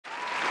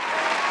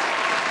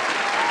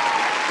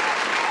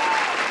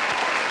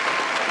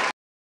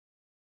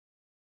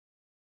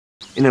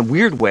In a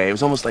weird way, it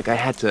was almost like I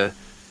had to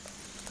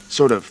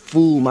sort of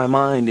fool my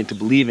mind into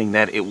believing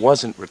that it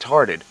wasn't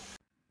retarded.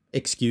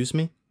 Excuse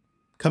me?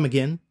 Come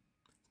again?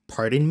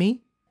 Pardon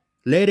me?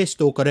 ¿Lees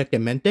tú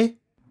correctamente?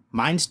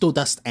 Meinst du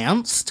das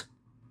ernst?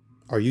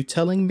 Are you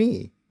telling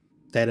me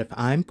that if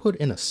I'm put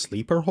in a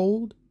sleeper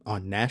hold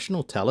on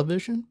national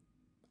television,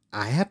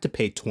 I have to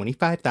pay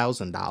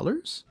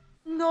 $25,000?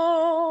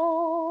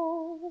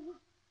 No.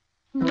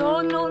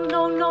 No, no,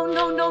 no, no,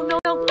 no, no,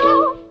 no,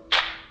 no.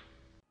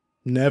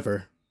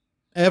 Never.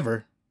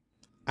 Ever.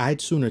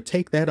 I'd sooner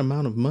take that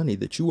amount of money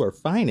that you are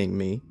fining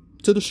me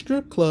to the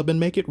strip club and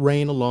make it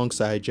rain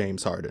alongside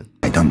James Harden.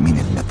 I don't mean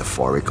it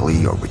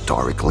metaphorically or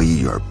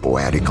rhetorically or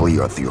poetically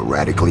or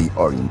theoretically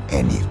or in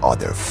any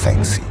other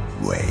fancy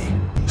way.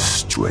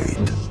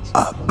 Straight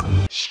up.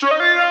 Straight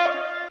up!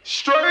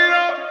 Straight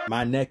up!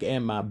 My neck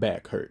and my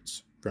back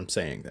hurts from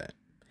saying that.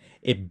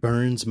 It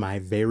burns my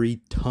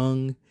very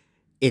tongue.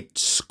 It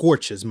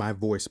scorches my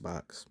voice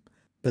box.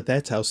 But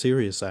that's how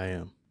serious I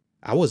am.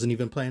 I wasn't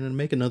even planning to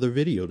make another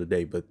video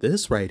today, but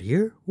this right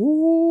here,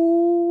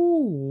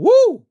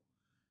 woo!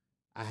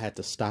 I had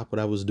to stop what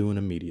I was doing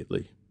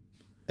immediately.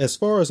 As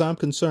far as I'm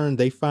concerned,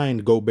 they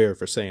fined Gobert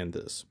for saying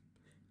this.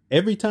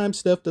 Every time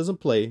Steph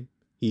doesn't play,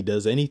 he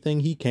does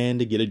anything he can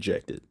to get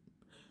ejected.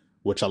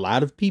 Which a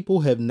lot of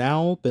people have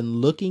now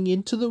been looking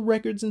into the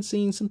records and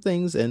seeing some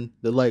things, and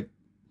they're like,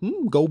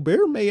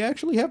 Gobert may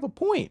actually have a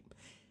point.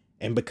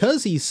 And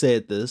because he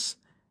said this,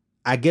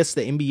 I guess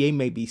the NBA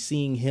may be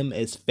seeing him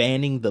as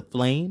fanning the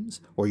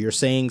flames, or you're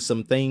saying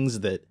some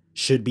things that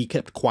should be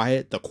kept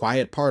quiet, the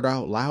quiet part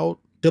out loud.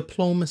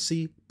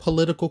 Diplomacy,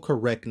 political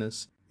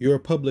correctness. You're a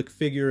public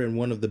figure in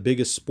one of the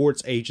biggest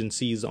sports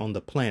agencies on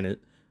the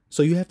planet,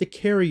 so you have to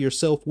carry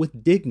yourself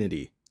with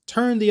dignity.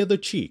 Turn the other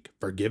cheek,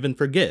 forgive and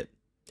forget.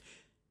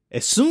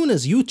 As soon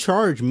as you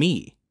charge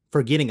me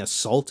for getting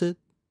assaulted,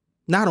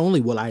 not only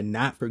will I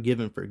not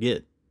forgive and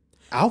forget,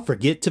 I'll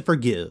forget to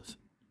forgive.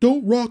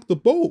 Don't rock the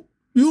boat.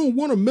 You don't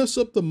want to mess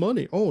up the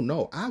money. Oh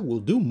no, I will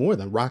do more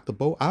than rock the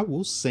boat. I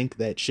will sink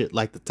that shit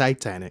like the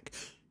Titanic.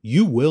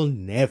 You will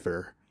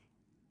never,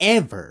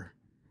 ever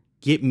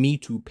get me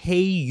to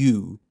pay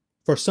you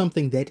for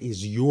something that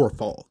is your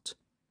fault.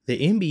 The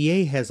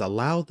NBA has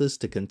allowed this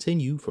to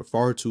continue for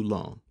far too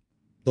long.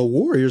 The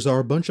Warriors are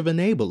a bunch of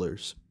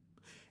enablers.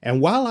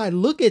 And while I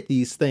look at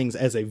these things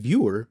as a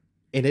viewer,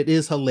 and it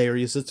is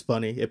hilarious, it's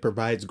funny, it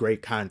provides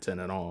great content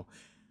and all,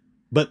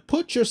 but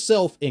put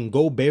yourself in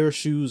Gobert's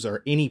shoes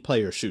or any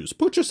player's shoes.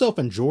 Put yourself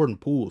in Jordan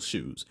Poole's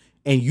shoes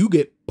and you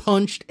get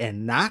punched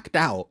and knocked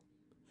out.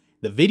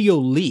 The video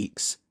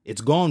leaks.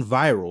 It's gone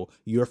viral.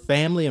 Your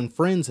family and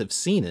friends have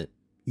seen it.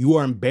 You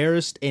are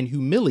embarrassed and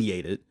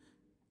humiliated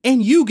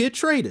and you get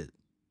traded.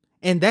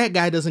 And that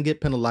guy doesn't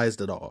get penalized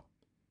at all.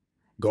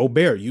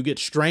 Gobert, you get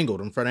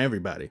strangled in front of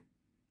everybody.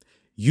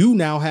 You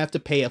now have to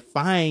pay a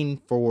fine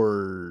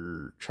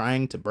for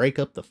trying to break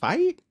up the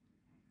fight?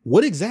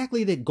 What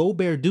exactly did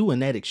Gobert do in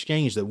that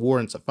exchange that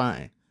warrants a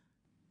fine?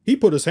 He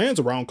put his hands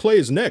around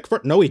Clay's neck.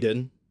 No, he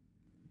didn't.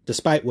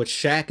 Despite what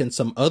Shaq and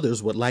some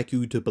others would like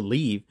you to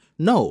believe,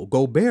 no,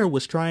 Gobert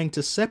was trying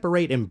to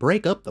separate and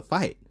break up the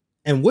fight.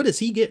 And what does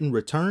he get in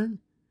return?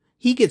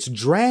 He gets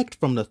dragged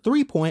from the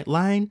three-point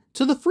line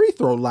to the free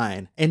throw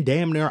line and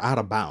damn near out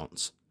of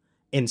bounds.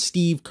 And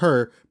Steve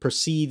Kerr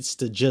proceeds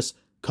to just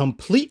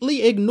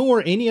completely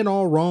ignore any and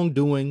all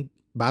wrongdoing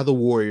by the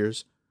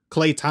Warriors.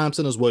 Klay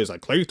Thompson as well. He's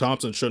like, Klay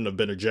Thompson shouldn't have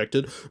been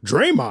ejected.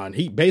 Draymond,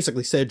 he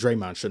basically said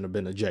Draymond shouldn't have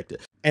been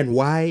ejected. And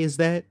why is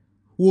that?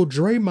 Well,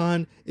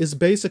 Draymond is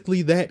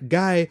basically that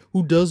guy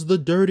who does the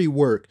dirty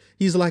work.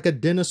 He's like a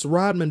Dennis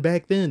Rodman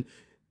back then.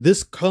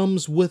 This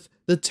comes with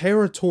the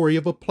territory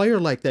of a player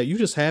like that. You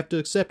just have to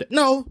accept it.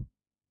 No,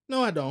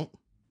 I don't.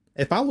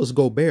 If I was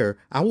Gobert,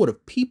 I would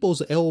have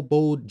people's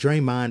elbowed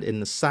Draymond in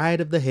the side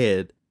of the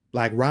head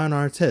like Ron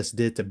Artest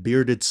did to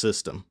Bearded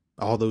System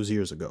all those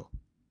years ago.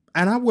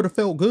 And I would have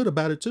felt good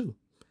about it too.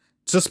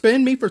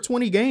 Suspend me for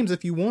 20 games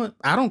if you want.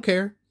 I don't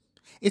care.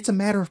 It's a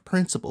matter of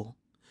principle.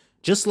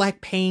 Just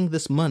like paying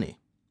this money.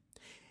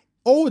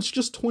 Oh, it's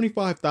just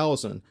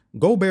 $25,000.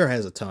 Gobert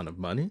has a ton of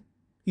money.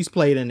 He's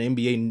played in the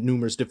NBA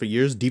numerous different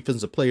years,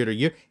 defensive player of the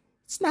year.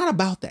 It's not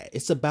about that.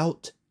 It's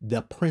about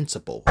the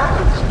principle.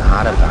 It's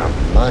not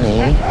about money.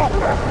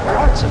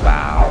 It's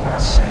about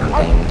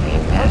sending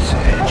a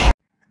message.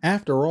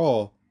 After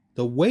all,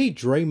 the way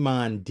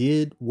Draymond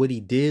did what he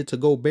did to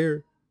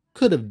Gobert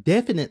could have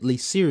definitely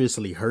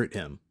seriously hurt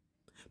him.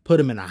 Put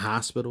him in a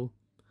hospital.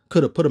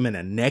 Could have put him in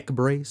a neck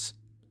brace.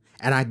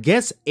 And I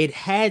guess it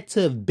had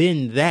to have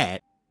been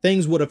that.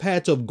 Things would have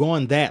had to have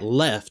gone that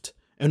left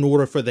in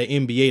order for the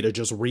NBA to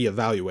just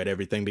reevaluate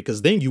everything,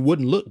 because then you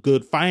wouldn't look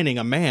good finding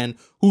a man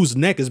whose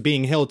neck is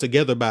being held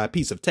together by a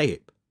piece of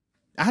tape.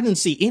 I didn't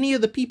see any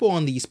of the people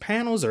on these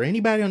panels or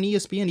anybody on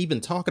ESPN even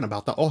talking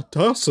about the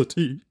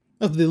audacity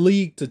of the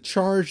league to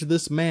charge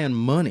this man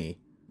money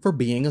for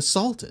being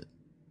assaulted.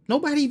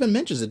 Nobody even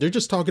mentions it. They're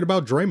just talking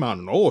about Draymond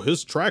and, oh,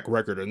 his track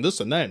record and this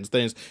and that and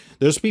things.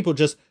 There's people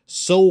just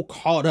so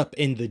caught up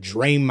in the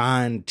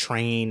Draymond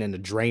train and the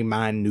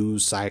Draymond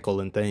news cycle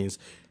and things.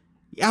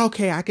 Yeah,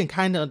 okay, I can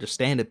kind of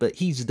understand it, but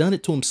he's done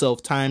it to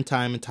himself time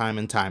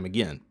and time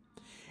again.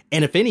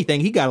 And if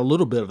anything, he got a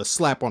little bit of a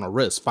slap on the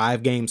wrist,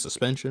 5-game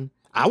suspension.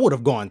 I would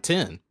have gone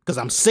 10 because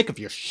I'm sick of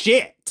your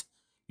shit.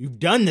 You've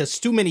done this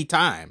too many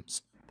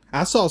times.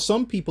 I saw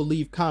some people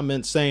leave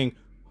comments saying,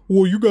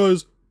 well, you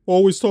guys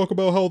always talk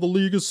about how the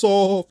league is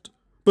soft,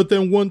 but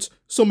then once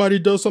somebody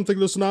does something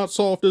that's not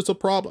soft, it's a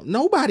problem.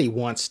 Nobody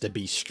wants to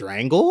be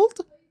strangled.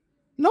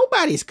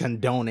 Nobody's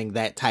condoning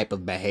that type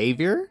of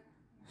behavior,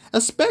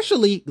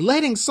 especially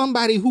letting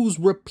somebody who's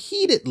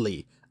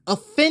repeatedly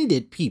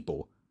offended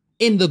people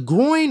in the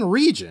groin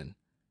region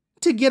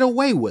to get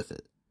away with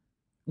it.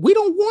 We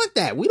don't want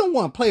that. We don't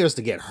want players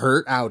to get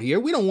hurt out here.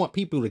 We don't want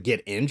people to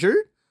get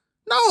injured.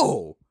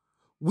 No.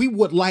 We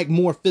would like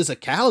more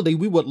physicality.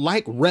 We would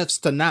like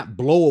refs to not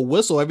blow a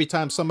whistle every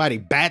time somebody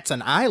bats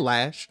an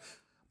eyelash.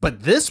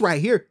 But this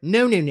right here,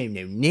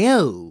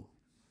 no.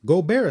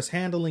 Gobert is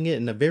handling it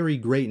in a very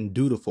great and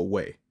dutiful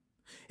way.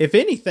 If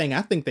anything,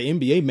 I think the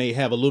NBA may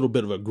have a little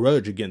bit of a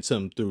grudge against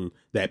him through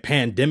that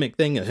pandemic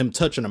thing and him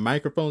touching the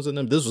microphones in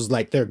them. This was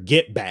like their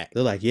get back.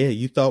 They're like, yeah,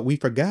 you thought we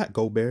forgot,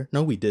 Gobert.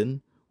 No, we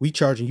didn't. We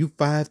charging you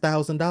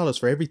 $5,000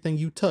 for everything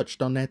you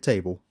touched on that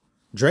table.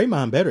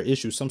 Draymond better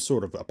issue some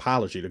sort of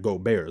apology to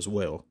Gobert as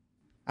well.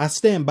 I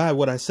stand by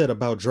what I said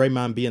about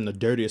Draymond being the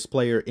dirtiest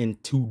player in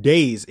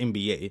today's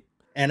NBA.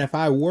 And if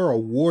I were a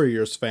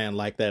Warriors fan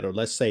like that, or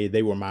let's say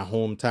they were my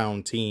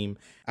hometown team,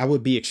 I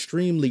would be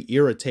extremely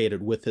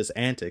irritated with his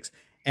antics.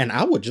 And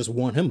I would just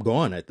want him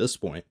gone at this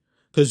point.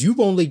 Because you've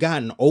only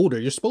gotten older.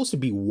 You're supposed to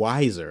be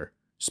wiser. You're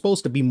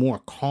supposed to be more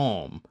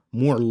calm,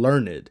 more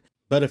learned.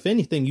 But if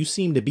anything, you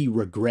seem to be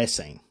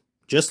regressing,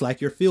 just like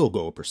your field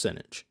goal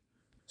percentage.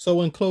 So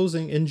in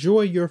closing,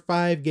 enjoy your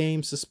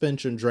 5-game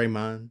suspension,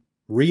 Draymond.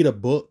 Read a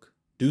book,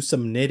 do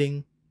some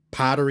knitting,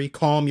 pottery,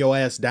 calm your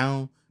ass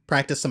down,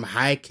 practice some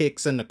high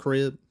kicks in the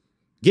crib.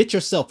 Get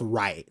yourself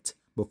right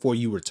before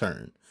you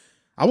return.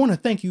 I want to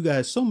thank you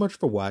guys so much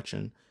for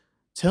watching.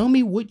 Tell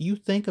me what you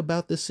think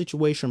about this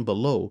situation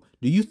below.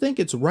 Do you think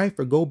it's right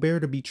for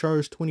Gobert to be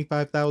charged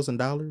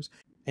 $25,000?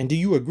 And do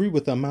you agree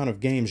with the amount of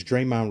games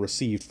Draymond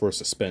received for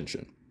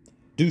suspension?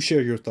 Do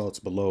share your thoughts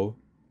below.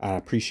 I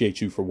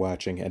appreciate you for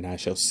watching, and I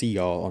shall see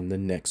y'all on the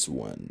next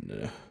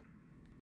one.